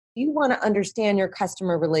You want to understand your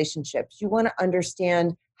customer relationships. You want to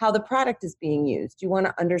understand how the product is being used. You want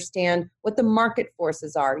to understand what the market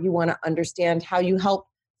forces are. You want to understand how you help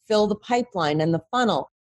fill the pipeline and the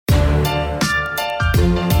funnel.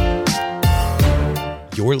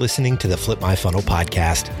 You're listening to the Flip My Funnel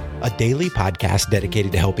podcast, a daily podcast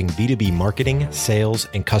dedicated to helping B2B marketing, sales,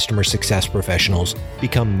 and customer success professionals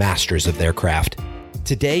become masters of their craft.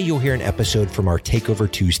 Today, you'll hear an episode from our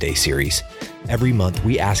Takeover Tuesday series. Every month,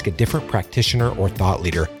 we ask a different practitioner or thought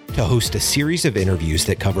leader to host a series of interviews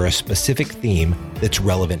that cover a specific theme that's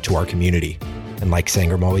relevant to our community. And like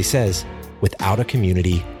Sangram always says, without a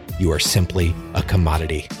community, you are simply a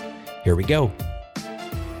commodity. Here we go.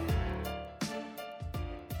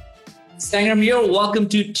 Sangram here. Welcome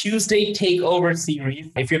to Tuesday Takeover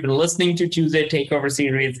Series. If you've been listening to Tuesday Takeover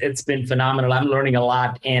Series, it's been phenomenal. I'm learning a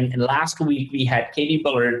lot. And last week, we had Katie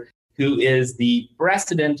Bullard, who is the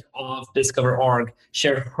president of Discover.org,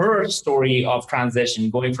 share her story of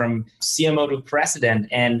transition, going from CMO to president.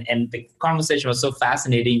 And the conversation was so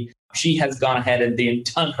fascinating. She has gone ahead and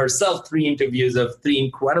done herself 3 interviews of 3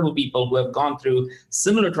 incredible people who have gone through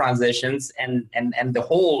similar transitions and the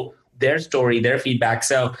whole their story, their feedback.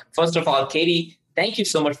 So first of all, Katie, thank you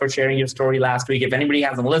so much for sharing your story last week. If anybody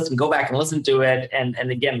hasn't listened, go back and listen to it. And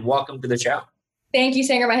again, welcome to the show. Thank you,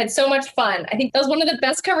 Sangram. I had so much fun. I think that was one of the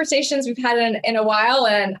best conversations we've had in a while.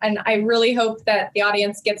 And I really hope that the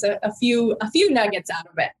audience gets a few nuggets out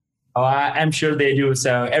of it. Oh, I'm sure they do.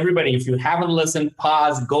 So everybody, if you haven't listened,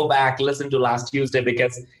 pause, go back, listen to last Tuesday,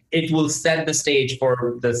 because it will set the stage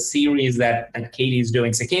for the series that Katie is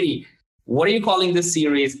doing. So Katie, what are you calling this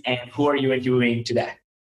series and who are you interviewing today?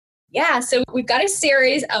 Yeah, so we've got a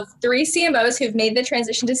series of 3 CMOs who've made the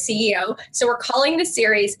transition to CEO. So we're calling the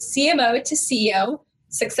series CMO to CEO,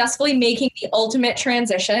 Successfully Making the Ultimate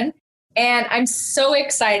Transition. And I'm so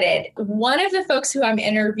excited. One of the folks who I'm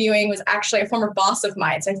interviewing was actually a former boss of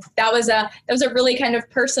mine. So that was a really kind of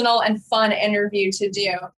personal and fun interview to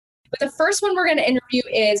do. But the first one we're going to interview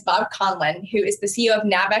is Bob Conlon, who is the CEO of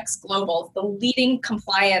Navex Global, the leading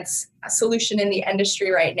compliance solution in the industry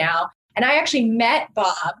right now. And I actually met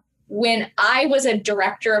Bob when I was a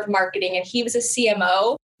director of marketing and he was a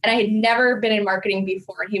CMO, and I had never been in marketing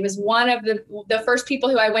before. He was one of the first people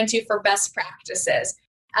who I went to for best practices.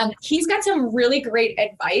 He's got some really great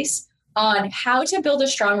advice on how to build a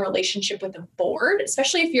strong relationship with the board,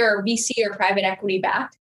 especially if you're a VC or private equity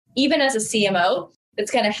backed, even as a CMO. That's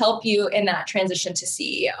going to help you in that transition to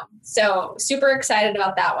CEO. So super excited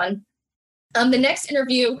about that one. The next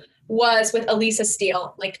interview was with Elisa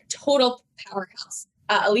Steele, like total powerhouse.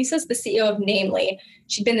 Elisa's the CEO of Namely.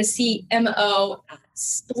 She'd been the CMO at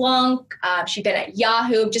Splunk. She'd been at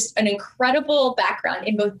Yahoo, just an incredible background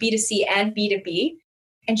in both B2C and B2B.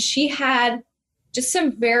 And she had just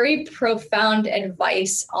some very profound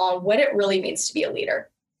advice on what it really means to be a leader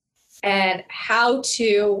and how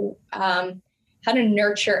to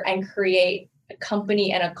nurture and create a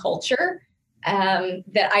company and a culture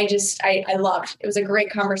that I loved. It was a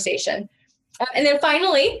great conversation. And then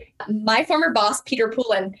finally, my former boss, Peter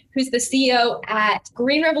Poulin, who's the CEO at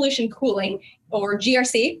Green Revolution Cooling, or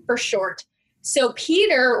GRC for short. So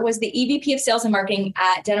Peter was the EVP of Sales and Marketing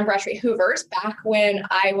at Dun & Bradstreet Hoovers back when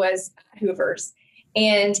I was at Hoovers.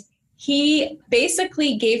 And he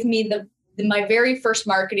basically gave me my very first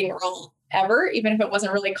marketing role ever, even if it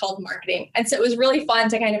wasn't really called marketing. And so it was really fun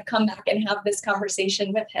to kind of come back and have this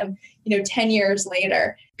conversation with him, 10 years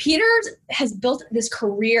later. Peter has built this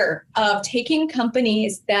career of taking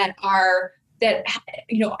companies that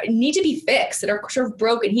need to be fixed, that are sort of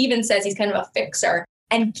broken. He even says he's kind of a fixer,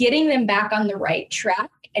 and getting them back on the right track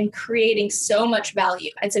and creating so much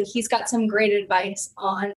value. And so he's got some great advice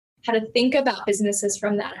on how to think about businesses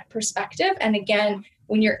from that perspective. And again,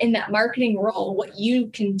 when you're in that marketing role, what you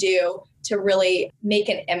can do to really make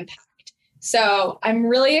an impact. So I'm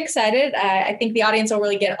really excited. I think the audience will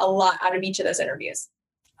really get a lot out of each of those interviews.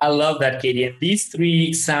 I love that, Katie. These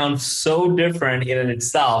 3 sound so different in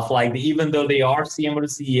itself. Like, even though they are CMO to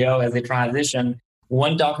CEO as they transition,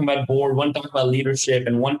 one talking about board, one talking about leadership,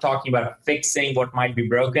 and one talking about fixing what might be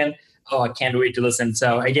broken. Oh, I can't wait to listen.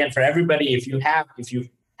 So again, for everybody, if you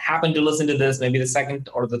happen to listen to this, maybe the second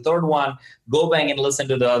or the third one, go back and listen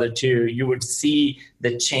to the other 2. You would see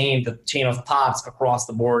the chain of thoughts across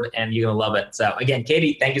the board, and you're going to love it. So again,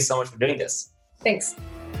 Katie, thank you so much for doing this. Thanks.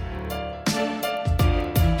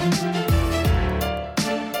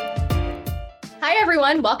 Hi,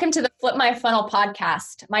 everyone. Welcome to the Flip My Funnel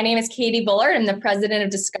podcast. My name is Katie Bullard. I'm the president of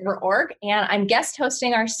Discover.org, and I'm guest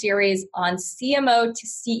hosting our series on CMO to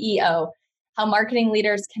CEO, how marketing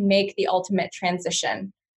leaders can make the ultimate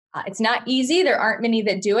transition. It's not easy. There aren't many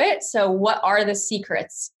that do it. So what are the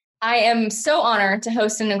secrets? I am so honored to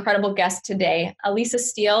host an incredible guest today. Elisa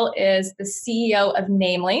Steele is the CEO of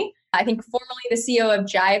Namely, I think formerly the CEO of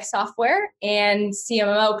Jive Software and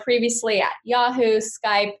CMO previously at Yahoo,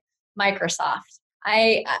 Skype, Microsoft.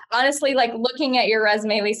 I honestly, like looking at your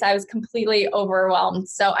resume, Lisa, I was completely overwhelmed.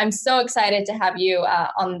 So I'm so excited to have you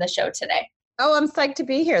on the show today. Oh, I'm psyched to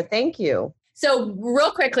be here. Thank you. So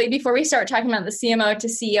real quickly, before we start talking about the CMO to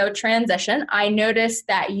CEO transition, I noticed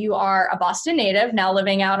that you are a Boston native, now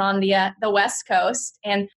living out on the West Coast.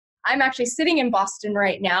 And I'm actually sitting in Boston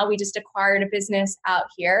right now. We just acquired a business out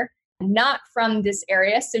here, not from this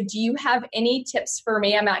area. So do you have any tips for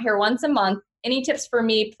me? I'm out here once a month. Any tips for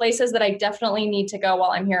me, places that I definitely need to go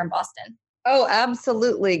while I'm here in Boston? Oh,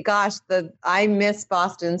 absolutely. Gosh, I miss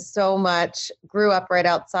Boston so much. Grew up right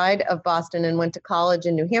outside of Boston and went to college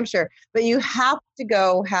in New Hampshire. But you have to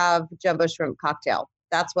go have jumbo shrimp cocktail.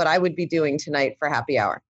 That's what I would be doing tonight for happy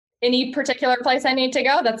hour. Any particular place I need to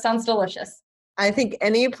go? That sounds delicious. I think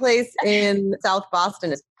any place in South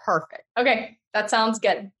Boston is perfect. Okay, that sounds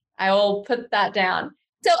good. I will put that down.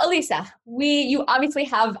 So, Elisa, you obviously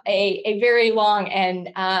have a very long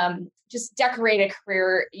and just decorated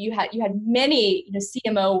career. You had many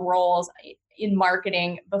CMO roles in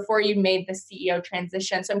marketing before you made the CEO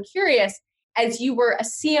transition. So I'm curious, as you were a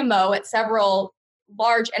CMO at several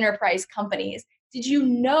large enterprise companies, did you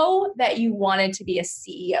know that you wanted to be a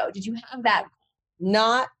CEO? Did you have that?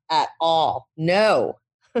 Not at all. No.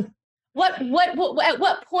 What at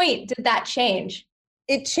what point did that change?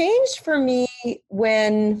 It changed for me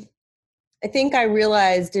when I think I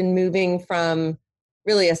realized in moving from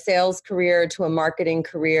really a sales career to a marketing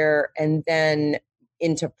career and then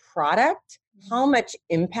into product, how much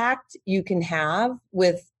impact you can have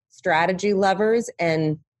with strategy levers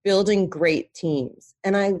and building great teams.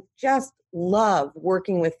 And I just love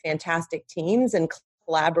working with fantastic teams and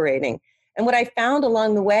collaborating. And what I found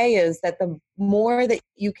along the way is that the more that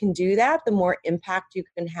you can do that, the more impact you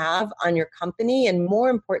can have on your company and more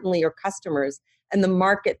importantly, your customers and the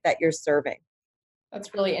market that you're serving.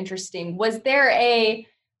 That's really interesting. Was there a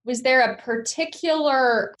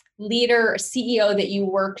particular leader, CEO that you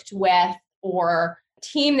worked with or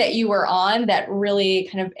team that you were on that really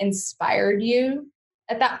kind of inspired you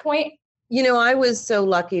at that point? I was so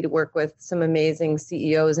lucky to work with some amazing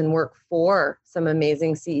CEOs and work for some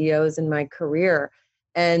amazing CEOs in my career.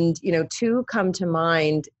 And, two come to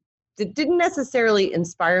mind that didn't necessarily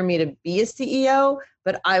inspire me to be a CEO,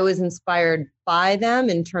 but I was inspired by them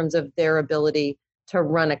in terms of their ability to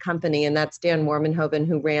run a company. And that's Dan Warmenhoven,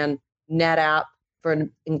 who ran NetApp for an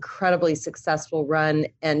incredibly successful run,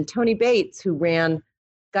 and Tony Bates, who ran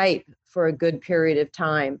Skype for a good period of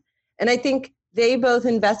time. And I think they both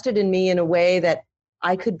invested in me in a way that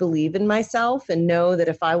I could believe in myself and know that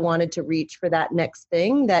if I wanted to reach for that next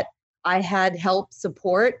thing, that I had help,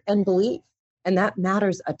 support, and belief. And that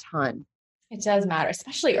matters a ton. It does matter,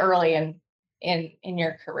 especially early in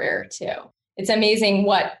your career too. It's amazing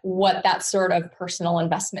what that sort of personal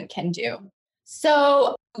investment can do.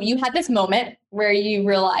 So you had this moment where you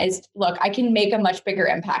realized, look, I can make a much bigger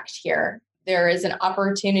impact here. There is an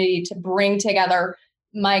opportunity to bring together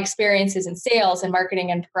my experiences in sales and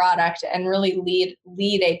marketing and product and really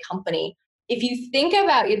lead a company. If you think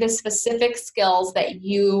about the specific skills that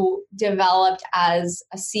you developed as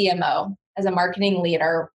a CMO, as a marketing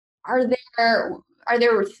leader, are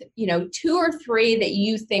there two or three that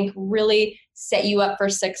you think really set you up for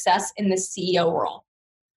success in the CEO role?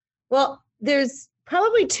 Well, there's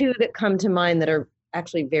probably two that come to mind that are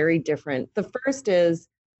actually very different. The first is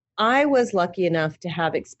I was lucky enough to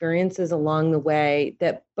have experiences along the way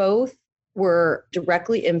that both were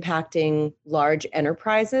directly impacting large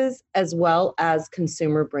enterprises as well as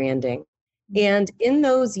consumer branding. And in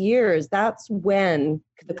those years, that's when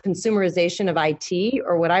the consumerization of IT,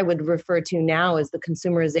 or what I would refer to now as the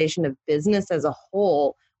consumerization of business as a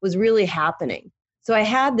whole, was really happening. So I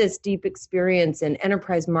had this deep experience in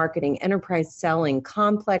enterprise marketing, enterprise selling,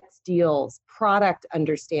 complex deals, product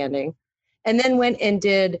understanding, and then went and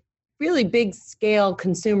did really big scale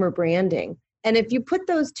consumer branding. And if you put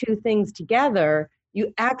those two things together,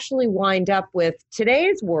 you actually wind up with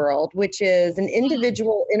today's world, which is an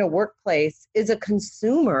individual in a workplace is a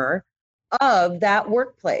consumer of that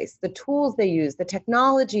workplace, the tools they use, the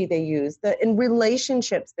technology they use, and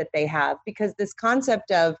relationships that they have, because this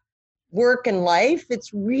concept of work and life,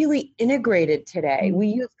 it's really integrated today. We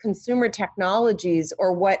use consumer technologies,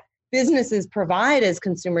 or what businesses provide as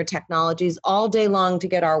consumer technologies, all day long to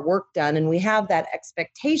get our work done. And we have that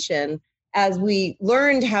expectation as we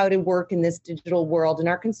learned how to work in this digital world in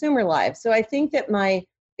our consumer lives. So I think that my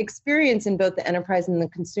experience in both the enterprise and the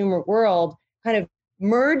consumer world kind of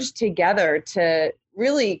merged together to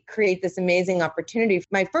really create this amazing opportunity.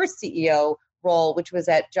 My first CEO role, which was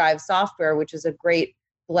at Jive Software, which is a great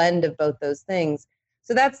blend of both those things.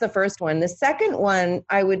 So that's the first one. The second one,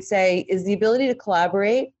 I would say, is the ability to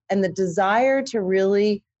collaborate and the desire to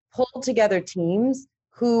really pull together teams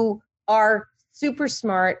who are super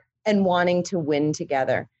smart and wanting to win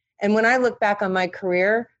together. And when I look back on my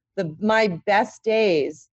career, my best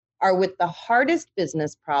days are with the hardest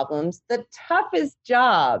business problems, the toughest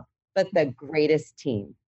job, but the greatest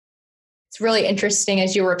team. It's really interesting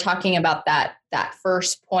as you were talking about that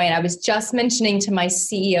first point. I was just mentioning to my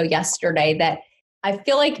CEO yesterday that I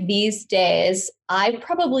feel like these days I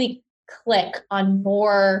probably click on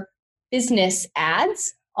more business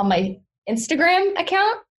ads on my Instagram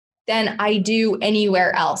account than I do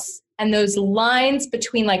anywhere else. And those lines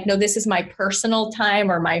between like, no, this is my personal time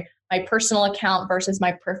or my personal account versus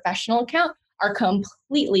my professional account are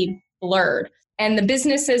completely blurred. And the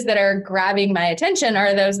businesses that are grabbing my attention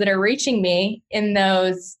are those that are reaching me in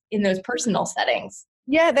those personal settings.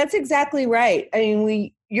 Yeah, that's exactly right. I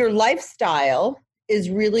mean, your lifestyle is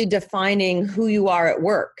really defining who you are at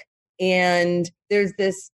work. And there's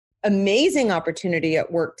this amazing opportunity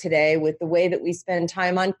at work today with the way that we spend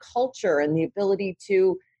time on culture and the ability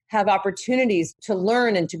to have opportunities to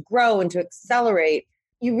learn and to grow and to accelerate.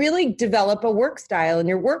 You really develop a work style, and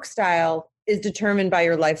your work style is determined by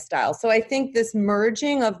your lifestyle. So I think this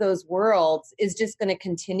merging of those worlds is just going to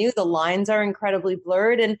continue. The lines are incredibly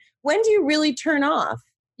blurred. And when do you really turn off?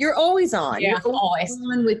 You're always on. Yeah, You're always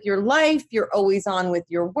on with your life. You're always on with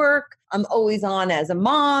your work. I'm always on as a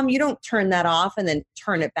mom. You don't turn that off and then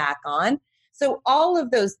turn it back on. So all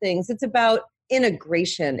of those things, it's about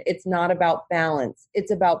integration. It's not about balance. It's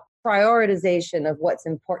about prioritization of what's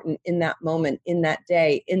important in that moment, in that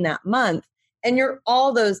day, in that month. And you're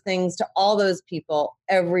all those things to all those people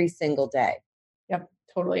every single day. Yep,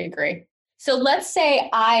 totally agree. So let's say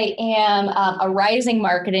I am a rising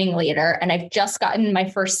marketing leader and I've just gotten my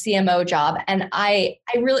first CMO job, and I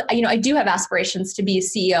really, I do have aspirations to be a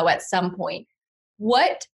CEO at some point.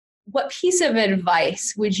 What piece of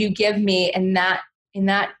advice would you give me in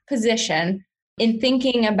that position in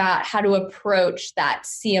thinking about how to approach that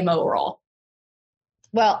CMO role?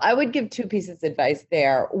 Well, I would give two pieces of advice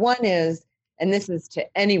there. One is, and this is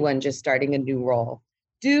to anyone just starting a new role,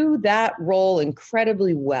 do that role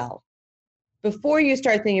incredibly well before you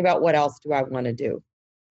start thinking about what else do I want to do.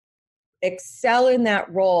 Excel in that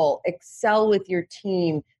role, excel with your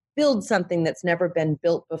team, build something that's never been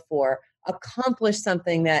built before, accomplish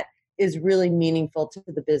something that is really meaningful to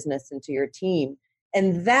the business and to your team.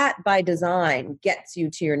 And that by design gets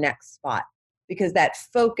you to your next spot, because that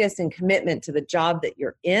focus and commitment to the job that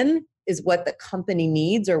you're in is what the company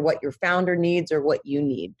needs or what your founder needs or what you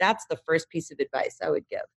need. That's the first piece of advice I would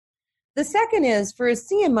give. The second is, for a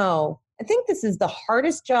CMO, I think this is the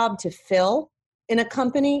hardest job to fill in a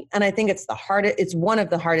company. And I think it's one of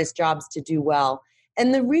the hardest jobs to do well.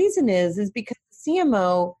 And the reason is because the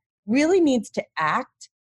CMO really needs to act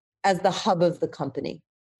as the hub of the company.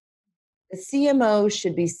 The CMO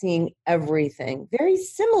should be seeing everything, very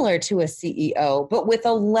similar to a CEO, but with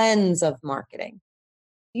a lens of marketing.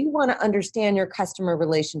 You want to understand your customer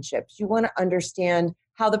relationships. You want to understand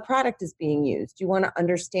how the product is being used. You want to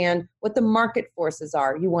understand what the market forces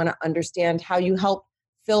are. You want to understand how you help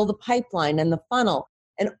fill the pipeline and the funnel.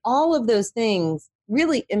 And all of those things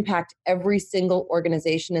really impact every single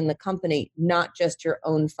organization in the company, not just your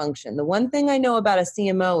own function. The one thing I know about a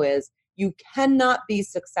CMO is you cannot be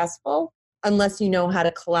successful unless you know how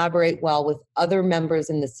to collaborate well with other members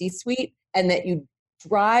in the C-suite, and that you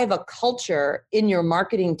drive a culture in your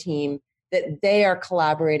marketing team that they are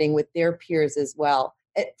collaborating with their peers as well.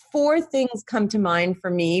 Four things come to mind for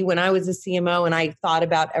me when I was a CMO and I thought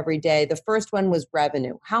about every day. The first one was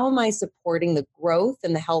revenue. How am I supporting the growth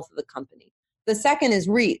and the health of the company? The second is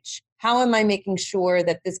reach. How am I making sure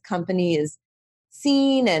that this company is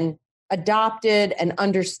seen and adopted and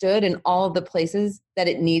understood in all of the places that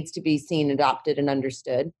it needs to be seen, adopted, and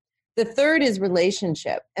understood? The third is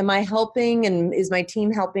relationship. Am I helping, and is my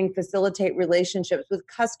team helping facilitate relationships with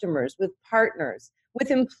customers, with partners, with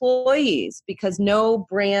employees? Because no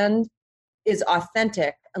brand is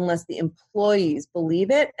authentic unless the employees believe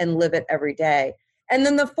it and live it every day. And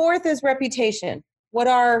then the fourth is reputation.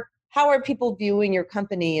 How are people viewing your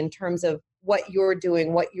company in terms of what you're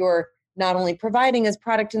doing, what you're not only providing as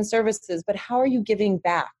product and services, but how are you giving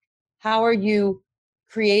back? How are you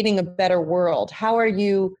creating a better world? How are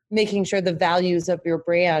you making sure the values of your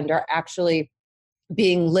brand are actually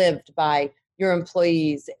being lived by your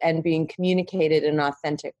employees and being communicated in an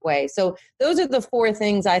authentic way? So those are the four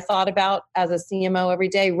things I thought about as a CMO every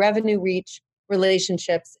day: revenue, reach,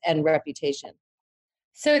 relationships, and reputation.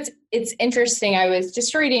 So it's interesting. I was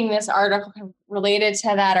just reading this article related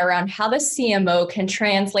to that around how the CMO can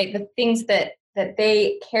translate the things that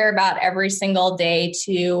they care about every single day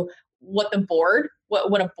to what a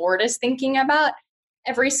board is thinking about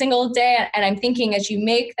every single day. And I'm thinking as you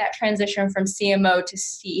make that transition from CMO to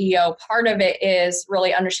CEO, part of it is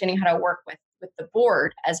really understanding how to work with the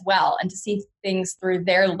board as well and to see things through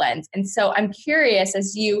their lens. And so I'm curious,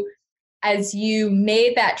 as you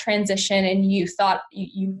made that transition and you thought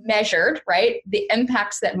you measured, right, the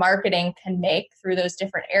impacts that marketing can make through those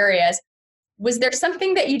different areas, was there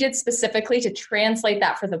something that you did specifically to translate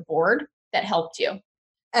that for the board that helped you?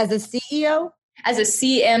 As a CEO? As a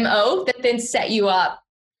CMO that then set you up?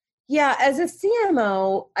 Yeah, as a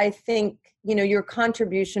CMO, I think, your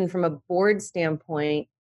contribution from a board standpoint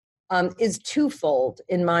is twofold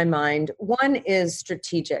in my mind. One is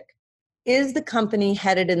strategic. Is the company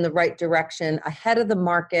headed in the right direction, ahead of the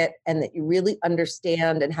market, and that you really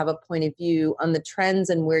understand and have a point of view on the trends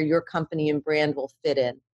and where your company and brand will fit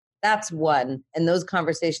in? That's one. And those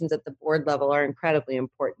conversations at the board level are incredibly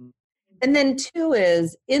important. And then two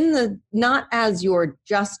is not as your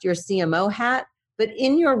CMO hat, but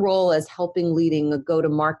in your role as leading a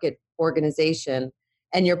go-to-market organization,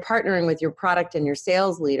 and you're partnering with your product and your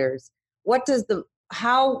sales leaders.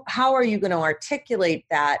 How are you going to articulate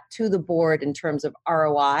that to the board in terms of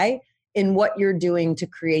ROI in what you're doing to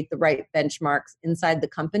create the right benchmarks inside the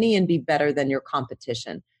company and be better than your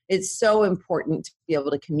competition? It's so important to be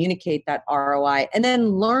able to communicate that ROI and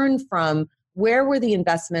then learn from where were the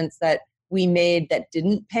investments that we made that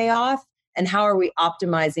didn't pay off, and how are we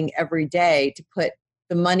optimizing every day to put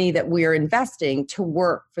the money that we are investing to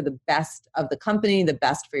work for the best of the company, the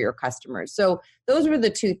best for your customers. So those were the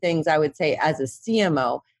two things I would say as a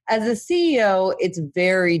CMO. As a CEO, it's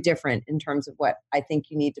very different in terms of what I think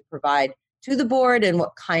you need to provide to the board and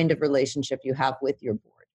what kind of relationship you have with your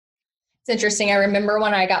board. It's interesting. I remember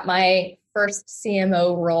when I got my first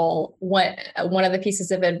CMO role, one of the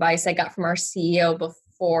pieces of advice I got from our CEO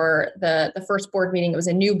before the first board meeting, it was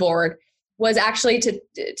a new board, was actually to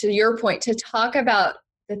your point, to talk about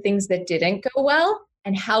the things that didn't go well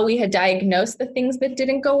and how we had diagnosed the things that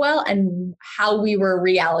didn't go well and how we were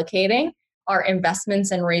reallocating our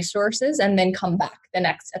investments and resources, and then come back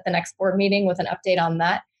at the next board meeting with an update on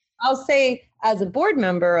that. I'll say, as a board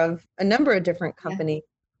member of a number of different companies,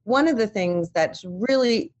 one of the things that's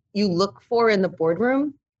really you look for in the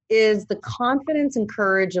boardroom is the confidence and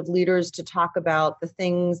courage of leaders to talk about the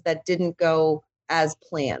things that didn't go as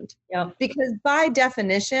planned. Yeah. Because by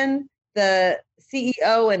definition, the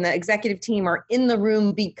CEO and the executive team are in the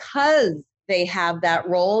room because they have that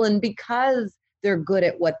role and because they're good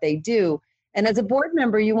at what they do. And as a board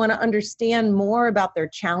member, you want to understand more about their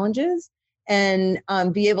challenges and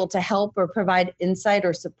be able to help or provide insight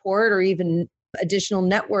or support or even additional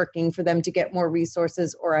networking for them to get more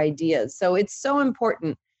resources or ideas. So it's so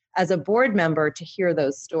important as a board member to hear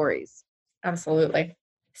those stories. Absolutely.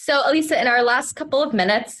 So Elisa, in our last couple of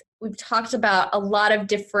minutes, we've talked about a lot of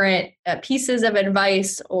different pieces of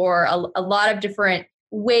advice or a lot of different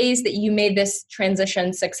ways that you made this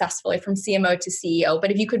transition successfully from CMO to CEO.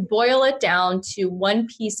 But if you could boil it down to one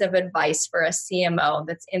piece of advice for a CMO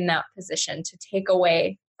that's in that position to take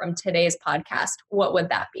away from today's podcast, what would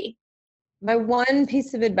that be? My one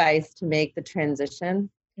piece of advice to make the transition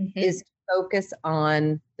is to focus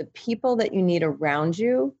on the people that you need around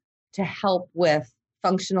you to help with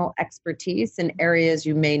functional expertise in areas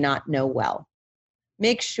you may not know well.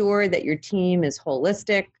 Make sure that your team is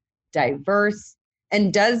holistic, diverse,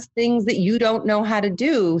 and does things that you don't know how to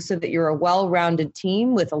do so that you're a well-rounded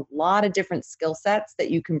team with a lot of different skill sets that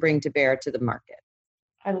you can bring to bear to the market.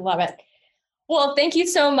 I love it. Well, thank you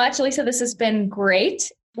so much, Elisa. This has been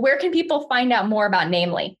great. Where can people find out more about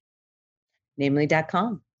Namely?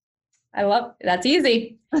 Namely.com. I love it. That's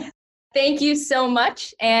easy. Thank you so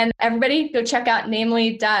much. And everybody go check out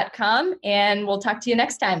namely.com and we'll talk to you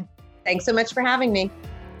next time. Thanks so much for having me.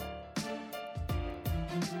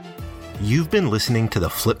 You've been listening to the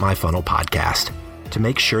Flip My Funnel podcast. To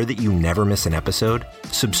make sure that you never miss an episode,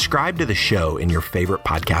 subscribe to the show in your favorite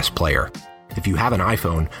podcast player. If you have an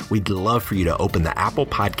iPhone, we'd love for you to open the Apple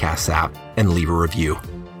Podcasts app and leave a review.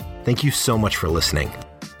 Thank you so much for listening.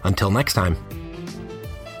 Until next time.